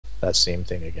that same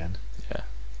thing again. Yeah.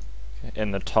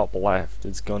 In the top left,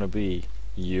 it's gonna be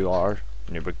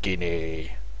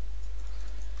NuBrGNi.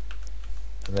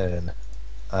 And then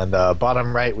on the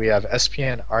bottom right, we have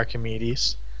SPN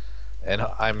Archimedes, and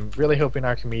I'm really hoping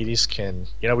Archimedes can.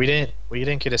 You know, we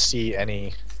didn't get to see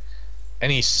we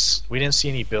didn't see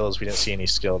any builds, we didn't see any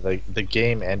skill. The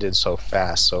game ended so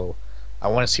fast, so I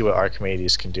want to see what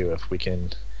Archimedes can do. If we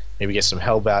can maybe get some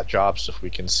Hellbat drops, if we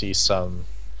can see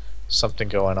something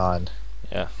going on.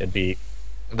 Yeah. It'd be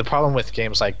the problem with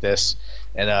games like this,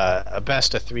 and a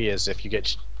best of 3 is if you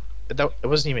get it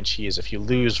wasn't even cheese. If you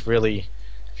lose really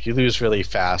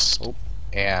fast,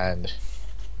 and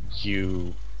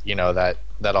you know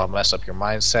that'll mess up your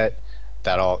mindset.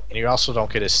 And you also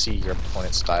don't get to see your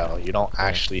opponent's style. You don't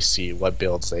actually see what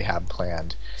builds they have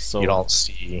planned. So you don't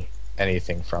see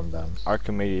anything from them.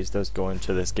 Archimedes does go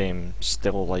into this game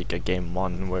still like a game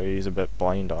 1 where he's a bit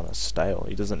blind on his style.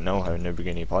 He doesn't know how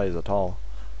NuBrGNi plays at all.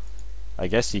 I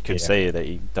guess you could say that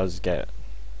he does get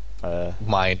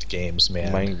mind games,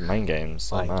 man. Mind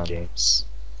games. Mind games.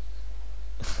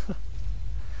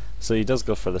 So he does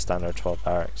go for the standard 12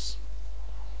 barracks.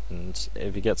 And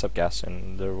if he gets up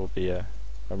gassing, there will be a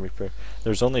Reaper.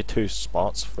 There's only 2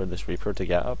 spots for this Reaper to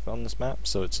get up on this map,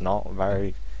 so it's not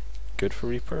very good for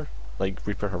Reaper. Like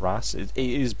Reaper harass, it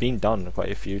is being done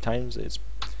quite a few times. It's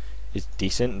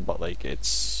decent, but like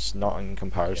it's not in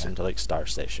comparison to like Star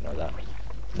Station or that.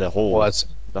 The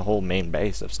whole main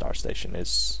base of Star Station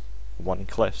is one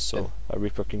cliff, so a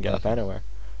Reaper can get up anywhere.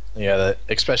 Yeah,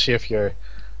 especially if you're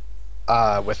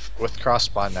with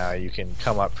crosspawn now, you can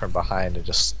come up from behind and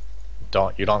just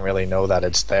you don't really know that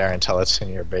it's there until it's in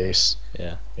your base.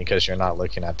 Yeah. Because you're not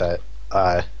looking at that.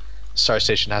 Star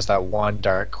Station has that one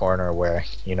dark corner where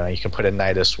you can put a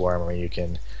Nidus Swarm, where you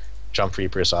can jump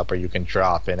Reapers up, or you can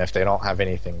drop, and if they don't have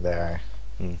anything there,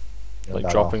 like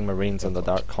dropping Marines in the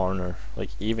dark corner, like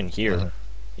even here,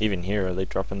 are they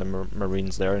dropping the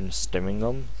Marines there and stimming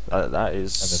them? That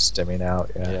is. And then stimming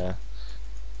out. Yeah.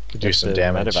 Could do if some the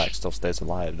damage. Medevac still stays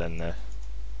alive, then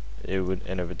it would,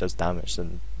 and if it does damage,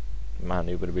 then man,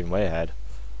 it would have been way ahead.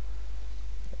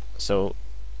 So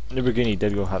NuBrGNi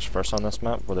did go hatch first on this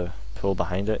map with a pull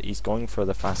behind it. He's going for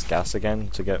the fast gas again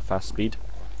to get fast speed.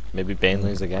 Maybe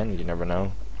Bainley's again, you never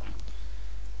know.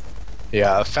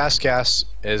 Yeah, fast gas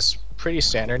is pretty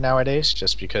standard nowadays,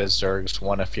 just because Zergs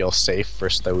want to feel safe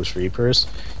versus those Reapers.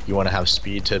 You want to have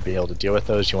speed to be able to deal with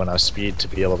those. You want to have speed to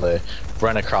be able to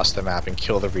run across the map and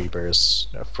kill the Reapers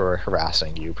for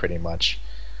harassing you, pretty much.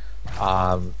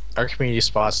 Archimedes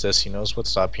spots this. He knows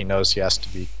what's up. He knows he has to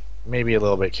be maybe a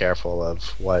little bit careful of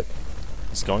what.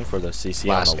 He's going for the CC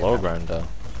on the low ground, though.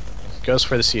 Goes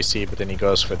for the CC, but then he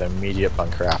goes for the immediate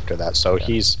bunker after that. So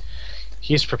he's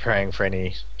preparing for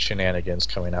any shenanigans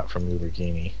coming out from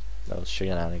NuBrGNi. Those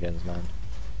shenanigans, man.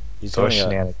 He's Those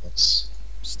shenanigans.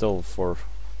 Still for.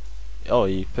 Oh,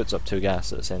 he puts up 2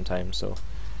 gas at the same time, so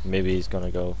maybe he's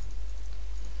gonna go.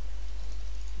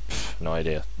 No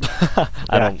idea.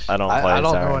 I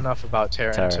don't know enough about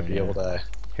Terran to be able to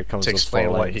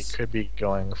explain what he could be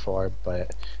going for,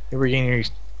 but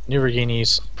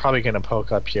NuBrGNi's probably gonna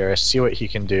poke up here, see what he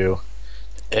can do.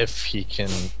 If he can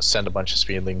send a bunch of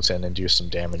speedlings in and do some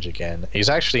damage again. He's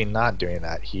actually not doing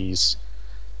that. He's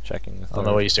checking the third. I don't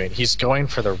know what he's doing. He's going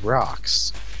for the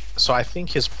rocks. So I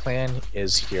think his plan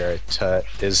is to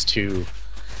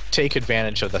take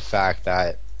advantage of the fact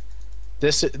that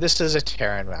this is a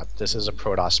Terran map. This is a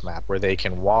Protoss map where they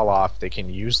can wall off. They can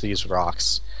use these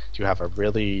rocks to have a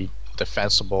really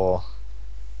defensible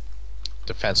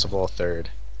third.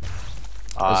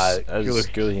 As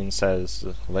Gulian says,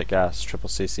 let gas, triple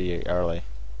CC early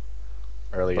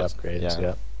upgrades,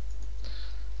 yeah.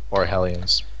 Or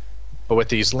Hellions. But with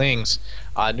these Lings,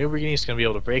 NuBrGNi is going to be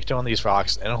able to break down these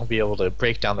rocks, and he'll be able to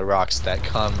break down the rocks that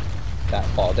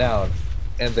fall down.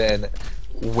 And then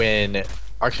when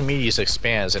Archimedes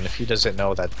expands, and if he doesn't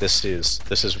know that this is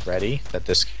ready, that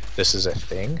this is a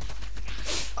thing,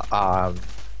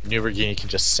 NuBrGNi can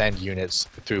just send units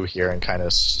through here and kind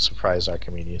of surprise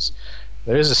Archimedes.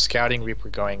 There is a scouting Reaper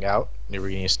going out.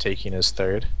 NuBrGNi is taking his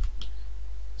third.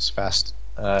 It's fast.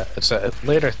 It's a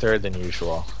later third than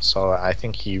usual, so I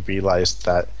think he realized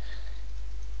that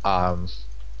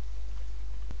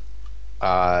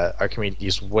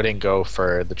Archimedes wouldn't go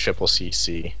for the triple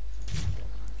CC.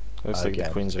 Looks like the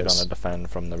Queens are going to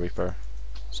defend from the Reaper,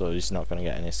 so he's not going to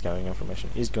get any scouting information.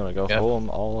 He's going to go home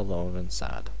all alone and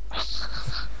sad.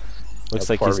 Looks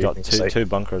like he's got two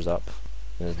bunkers up.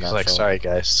 He's like, sorry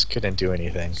guys, couldn't do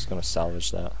anything. Just going to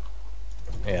salvage that.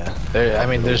 Yeah, I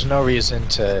mean, there's no reason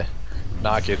to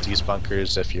not get these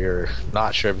bunkers if you're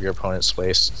not sure of your opponent's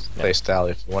play style.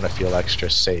 If you want to feel extra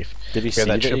safe. Did he see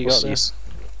that you got there?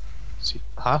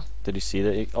 Huh? Did he see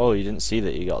that? Oh, he didn't see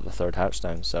that he got the third hatch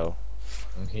down. So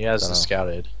he hasn't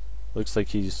scouted. Looks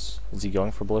like is he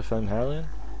going for Blue Flame Hellion?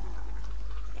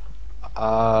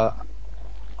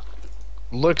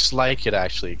 Looks like it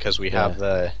actually, because we have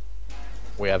the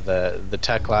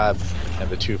tech lab and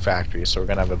the 2 factories. So we're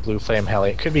gonna have a Blue Flame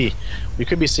Hellion. We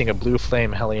could be seeing a Blue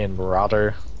Flame Hellion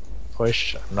Marauder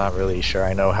push. I'm not really sure.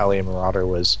 I know Hellion Marauder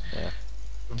was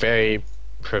very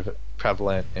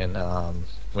prevalent in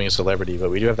Wings of Liberty, but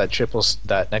we do have that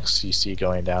that next CC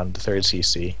going down, the 3rd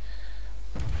CC.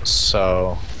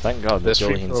 So thank God this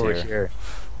Gillihan's over here.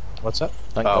 What's up?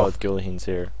 Thank God Gillihan's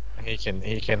here. He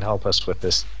can help us with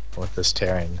this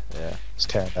Terran. Yeah. This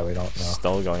Terran that we don't know.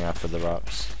 Still going after the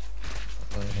rocks.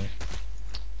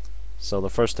 So the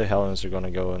first 2 Hellions are going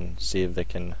to go and see if they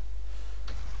can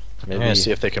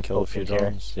see if they can kill a few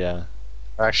drones. Yeah.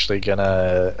 They're actually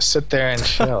gonna sit there and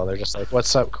chill. They're just like,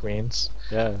 "What's up, Queens?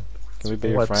 Yeah. Can we be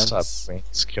your friends? What's up,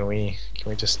 Queens? Can we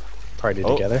just party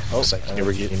together?" Just like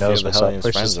NuBrGNi knows what's up.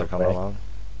 Friends are coming along.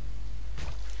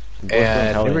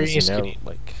 And NuBrGNi's getting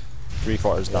like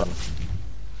 3/4 done.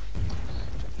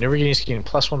 NuBrGNi's getting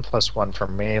 +1/+1 for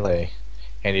melee,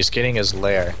 and he's getting his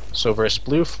lair. So versus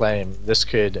Blue Flame, this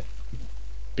could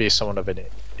be somewhat of an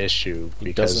issue,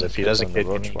 because if he doesn't get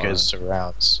any good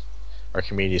surrounds,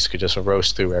 Archimedes could just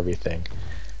roast through everything.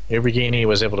 NuBrGNi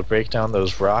was able to break down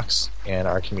those rocks, and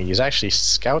Archimedes actually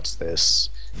scouts this,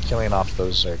 killing off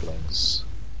those Zerglings.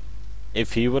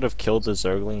 If he would have killed the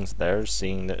Zerglings there,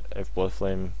 seeing that if Blue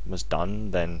Flame was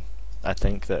done, then I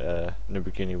think that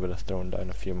NuBrGNi would have thrown down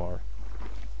a few more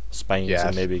spines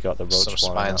and maybe got the roach. Some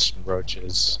spines and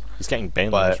roaches. He's getting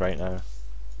banelings right now.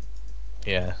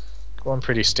 Yeah, going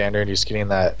pretty standard. He's getting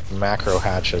that macro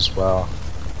hatch as well.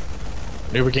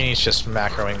 NuBrGNi's just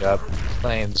macroing up,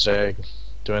 playing Zerg,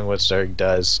 doing what Zerg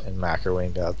does, and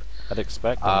macroing up. I'd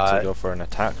expect him to go for an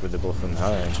attack with the Blue Flame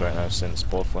Hellions right now, since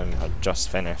Blue Flame had just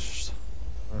finished.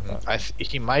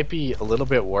 He might be a little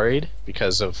bit worried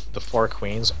because of the 4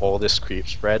 queens, all this creep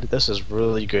spread. This is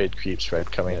really good creep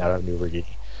spread coming out of NuBrGNi.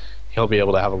 He'll be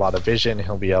able to have a lot of vision.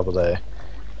 He'll be able to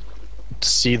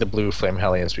see the Blue Flame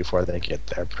Hellions before they get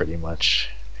there, pretty much.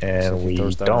 And so we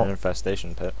throws down don't. An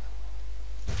infestation pit.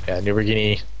 Yeah,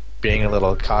 NuBrGNi being a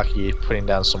little cocky, putting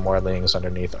down some more lings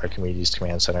underneath Archimedes'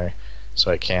 command center, so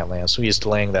it can't land. So he's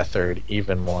delaying that 3rd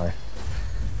even more.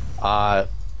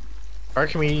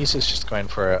 Archimedes is just going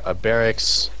for a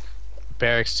barracks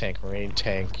tank, marine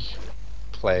tank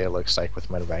play. It looks like with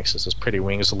Metabanks. This is pretty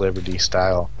Wings of Liberty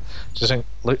style. Doesn't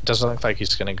look like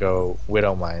he's gonna go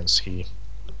Widow Mines. He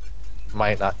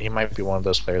might not. He might be one of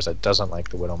those players that doesn't like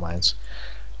the Widow Mines.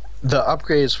 The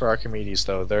upgrades for Archimedes,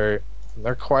 though, they're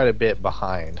quite a bit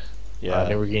behind. Yeah.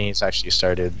 NuBrGNi's actually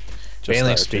started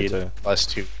bailing speed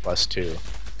 +2/+2,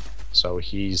 so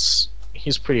he's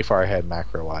pretty far ahead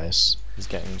macro wise. He's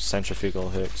getting centrifugal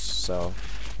hooks, so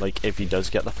like if he does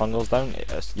get the fungals down,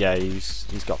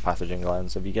 he's got pathogen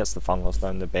glands. If he gets the fungals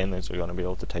down, the banelings are going to be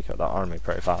able to take out that army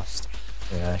pretty fast.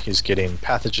 Yeah, he's getting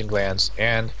pathogen glands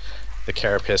and the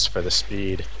carapace for the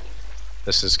speed.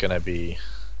 This is going to be...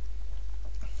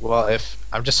 Well,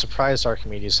 I'm just surprised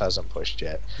Archimedes hasn't pushed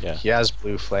yet. Yeah. He has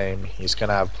Blue Flame. He's going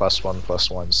to have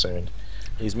 +1/+1 soon.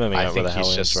 He's moving out with the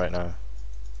Hellions right now.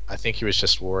 I think he was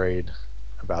just worried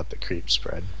about the creep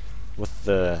spread. With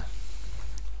the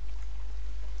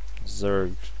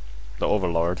Zerg, the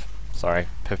Overlord,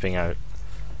 pipping out,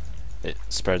 it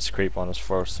spreads creep on his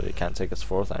 4th, so he can't take his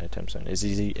 4th anytime soon. Is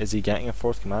he getting a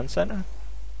 4th command center?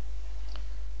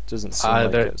 Doesn't seem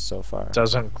like it so far. It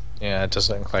doesn't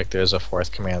look like there's a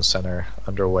 4th command center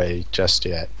underway just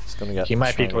yet. He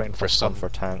might be going for some for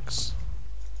tanks.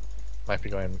 Might be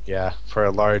going for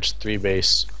a large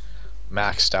 3-base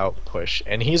maxed out push,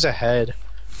 and he's ahead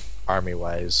army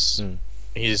wise.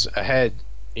 He's ahead.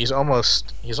 He's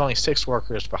only 6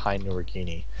 workers behind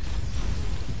NuBrGNi.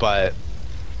 But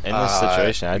in this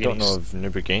situation, I don't know if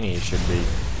NuBrGNi should be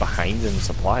behind in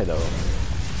supply though.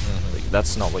 Like,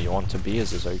 that's not what you want to be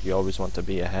as a Zerg. You always want to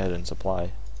be ahead in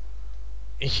supply.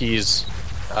 His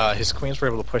queens were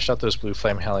able to push out those Blue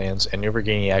Flame Hellions, and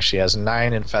NuBrGNi actually has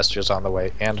 9 infestors on the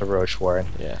way and a Roach Warren.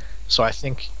 Yeah. So I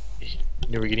think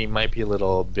NuBrGNi might be a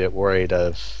little bit worried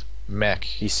of mech.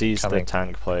 He sees the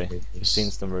tank play. He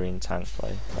sees the marine tank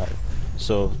play. Right.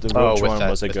 So the Roach Warren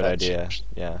was a good idea.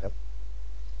 Yeah. Yep.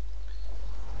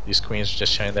 These queens are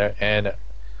just showing there, and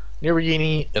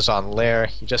NuBrGNi is on Lair.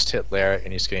 He just hit Lair,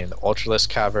 and he's getting the Ultralisk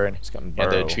Cavern and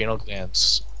the Adrenal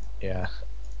Glands. Yeah.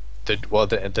 The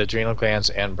adrenal glands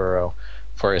and burrow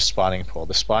for his spawning pool.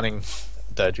 The spawning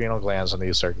the adrenal glands on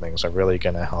these Zerglings are really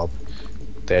going to help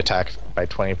the attack by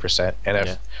 20%. And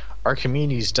if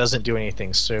Archimedes doesn't do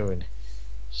anything soon,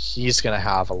 he's going to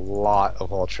have a lot of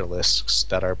Ultralisks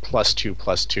that are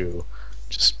 +2/+2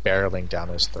 just barreling down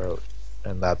his throat.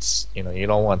 And that's, you know, you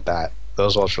don't want that.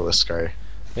 Those Ultralisks are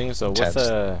Thing is though, intense.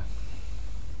 with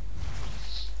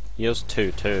he has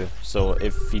 2/2, so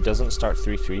if he doesn't start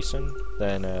 3/3 soon,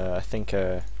 then I think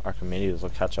Archimedes will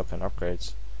catch up in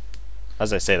upgrades.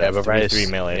 As I say that, 3/3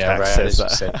 melee attack says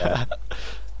that.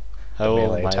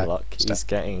 Oh my luck, he's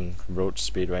getting roach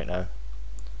speed right now.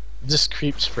 This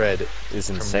creep spread is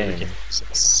insane. Is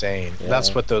insane. Yeah.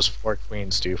 That's what those 4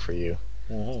 queens do for you.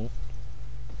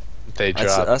 They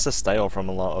drop. That's a style from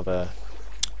a lot of a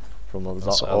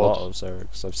lot of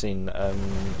Zergs. I've seen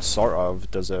sort of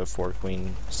does a 4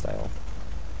 queen style.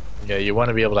 Yeah, you want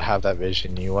to be able to have that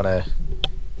vision. You want to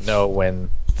know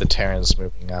when the Terran's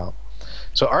moving out.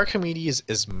 So Archimedes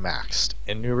is maxed,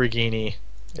 and NuBrGNi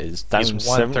is down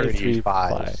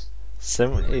 135.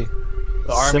 70.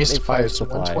 The army's 5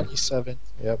 supply. 127.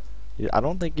 Yep. I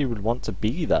don't think you would want to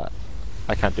be that.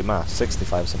 I can't do math.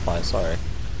 65 supply. Sorry.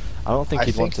 I don't think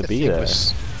you'd want to be there.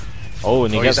 Oh,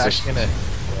 and he gets actually gonna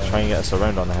try and get us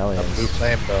around on the Hellions. Blue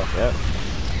flame though. Yep.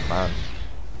 Man.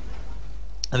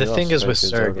 And the thing is with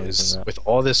Zerg is, with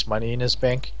all this money in his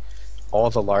bank, all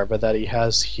the larvae that he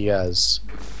has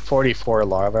 44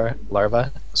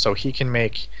 larvae, so he can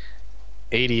make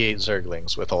 88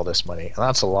 Zerglings with all this money, and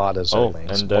that's a lot of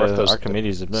Zerglings. Oh, and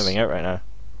Archimedes is moving out right now.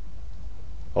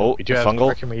 Oh, we do the have fungal.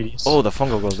 Archimedes. Oh, the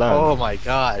fungal goes down. Oh my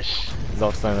gosh.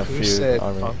 Knocks down a Who few said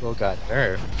army. fungal got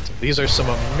nerfed? These are some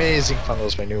amazing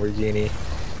fungals by NuBrGNi.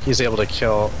 He's able to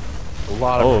kill a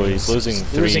lot of Marines. He's losing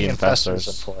 3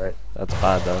 infestors for it. That's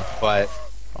bad though. But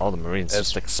all the Marines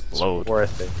just explode. It's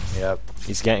worth it. Yep.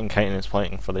 He's getting Chitinous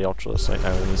Plating for the Ultralisks right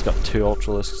now, and he's got 2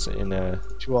 Ultralisks in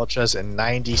 2 Ultras and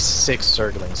 96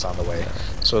 Zerglings on the way.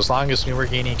 So as long as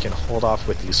NuBrGNi can hold off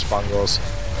with these fungals,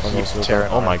 keep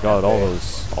Terran. Oh my god, all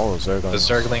those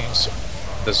Zerglings.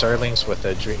 The Zerglings with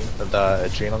the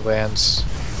adrenal glands.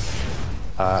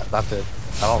 I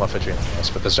don't know if adrenal glands,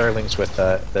 but the Zerglings with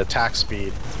the attack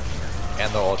speed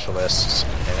and the Ultralisks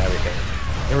and everything.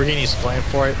 NuBrGNi's going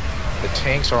for it. The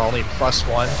tanks are only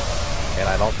 +1, and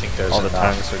I don't think there's all enough. The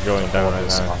tanks are going down right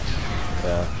now.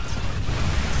 Yeah.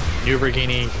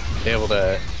 NuBrGNi able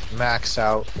to max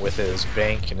out with his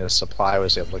bank and his supply,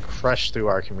 was able to crush through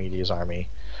Archimedes' army.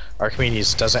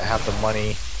 Archimedes doesn't have the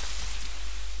money.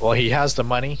 Well, he has the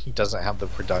money, he doesn't have the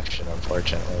production,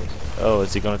 unfortunately. Oh,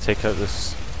 is he going to take out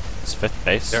this 5th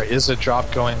base? There is a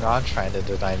drop going on trying to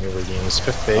deny NuBrGNi's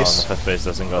 5th base. Oh, the 5th base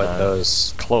doesn't go down. But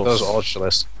those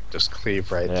Ultralisks just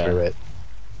cleave right through it.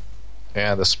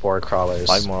 And the Spore Crawlers.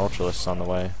 5 more Ultralisks on the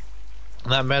way.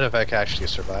 And that medevac actually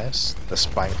survives. The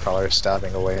Spine Crawler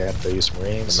stabbing away at these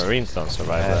Marines. The Marines don't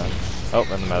survive that. Oh,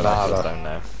 and the medevac goes down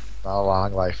now. Not a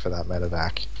long life for that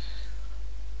medevac.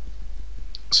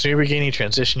 So NuBrGNi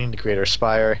transitioning to Greater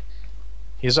Spire.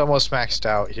 He's almost maxed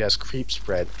out. He has creep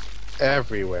spread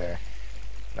everywhere.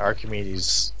 And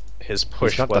Archimedes, his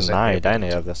push wasn't... He's not denied any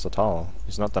of this at all.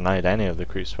 He's not denied any of the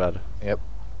creep spread. Yep.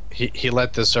 He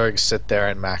let the Zerg sit there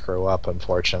and macro up,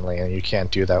 unfortunately, and you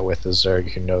can't do that with the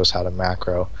Zerg who knows how to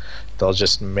macro. They'll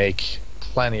just make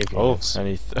plenty of units. Oh,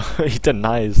 and he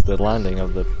denies the landing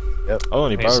of the... Yep. Oh,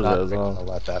 and he bars it as well. well. He's not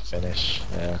let that finish.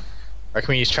 Yeah.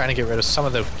 Archimedes trying to get rid of some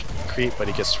of the creep, but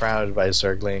he gets surrounded by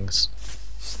Zerglings.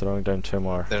 He's throwing down 2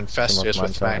 more. The Infestors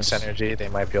with max energy, they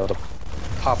might be able to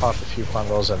pop off a few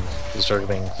fungals and the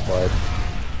Zergling flood.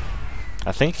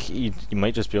 I think he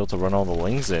might just be able to run all the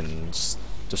Lings in and just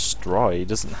destroy. He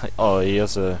doesn't. Oh, he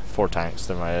has 4 tanks.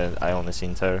 I only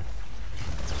seen 2.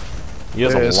 He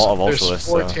has a lot of Ultralisks. There's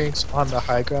 4 tanks on the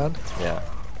high ground. Yeah.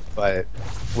 But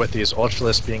with these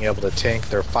Ultralisks being able to tank,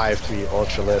 they're 5/3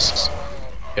 Ultralisks,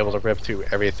 able to rip through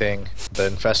everything. The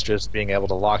Infestors being able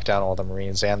to lock down all the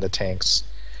Marines and the tanks,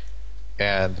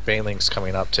 and the Banelings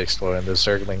coming up to explode, and the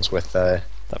Zerglings with the...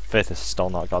 That 5th is still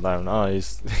not got down. Oh,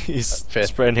 he's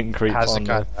spreading creep on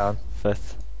the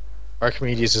 5th.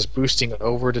 Archimedes is boosting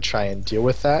over to try and deal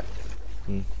with that.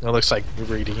 It looks like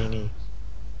NuBrGNi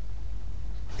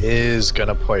is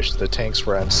gonna push. The tanks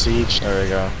were unsieged. There we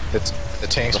go. The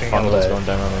tanks the being able to... going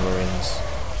down on the Marines.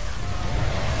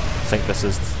 I think this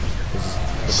is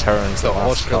the Terrans. The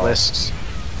Ultralisks.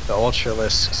 The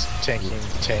Ultralisks tanking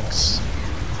the tanks.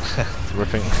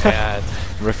 ripping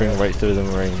right through the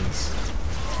Marines.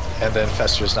 And the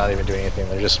Infestors not even doing anything.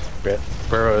 They're just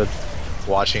burrowed,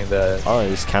 watching the... Oh,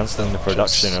 he's cancelling the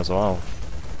production as well.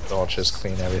 The Ultras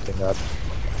clean everything up.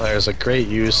 There's a great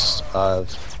use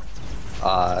of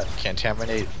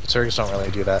Contaminate. Zergs don't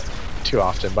really do that too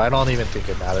often, but I don't even think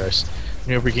it matters.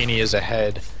 NuBrGNi is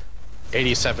ahead,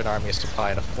 87 armies to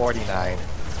Pi to 49,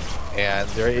 and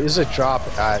there is a drop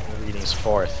at NuBrGNi's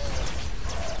 4th.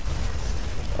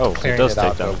 Oh, he does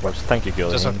take down though, force. Thank you,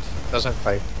 Gillian. Doesn't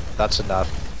fight. That's enough.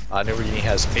 NuBrGNi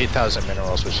has 8,000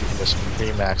 minerals, which you can just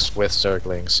remax with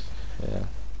Zerglings. Yeah.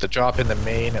 The drop in the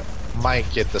main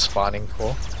might get the spawning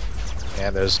pool.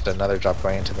 And there's another drop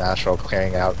going into natural,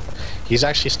 clearing out. He's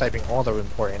actually sniping all the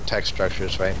important tech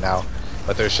structures right now,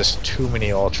 but there's just too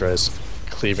many ultras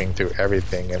cleaving through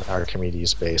everything in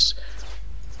Archimedes' base.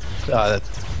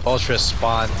 Ultras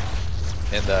spawn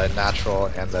in the natural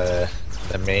and the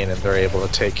main, and they're able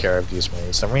to take care of these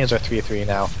marines. The marines are 3-3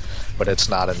 now, but it's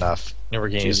not enough.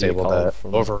 NuBrGNi is able to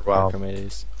overwhelm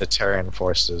the Terran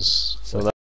forces. So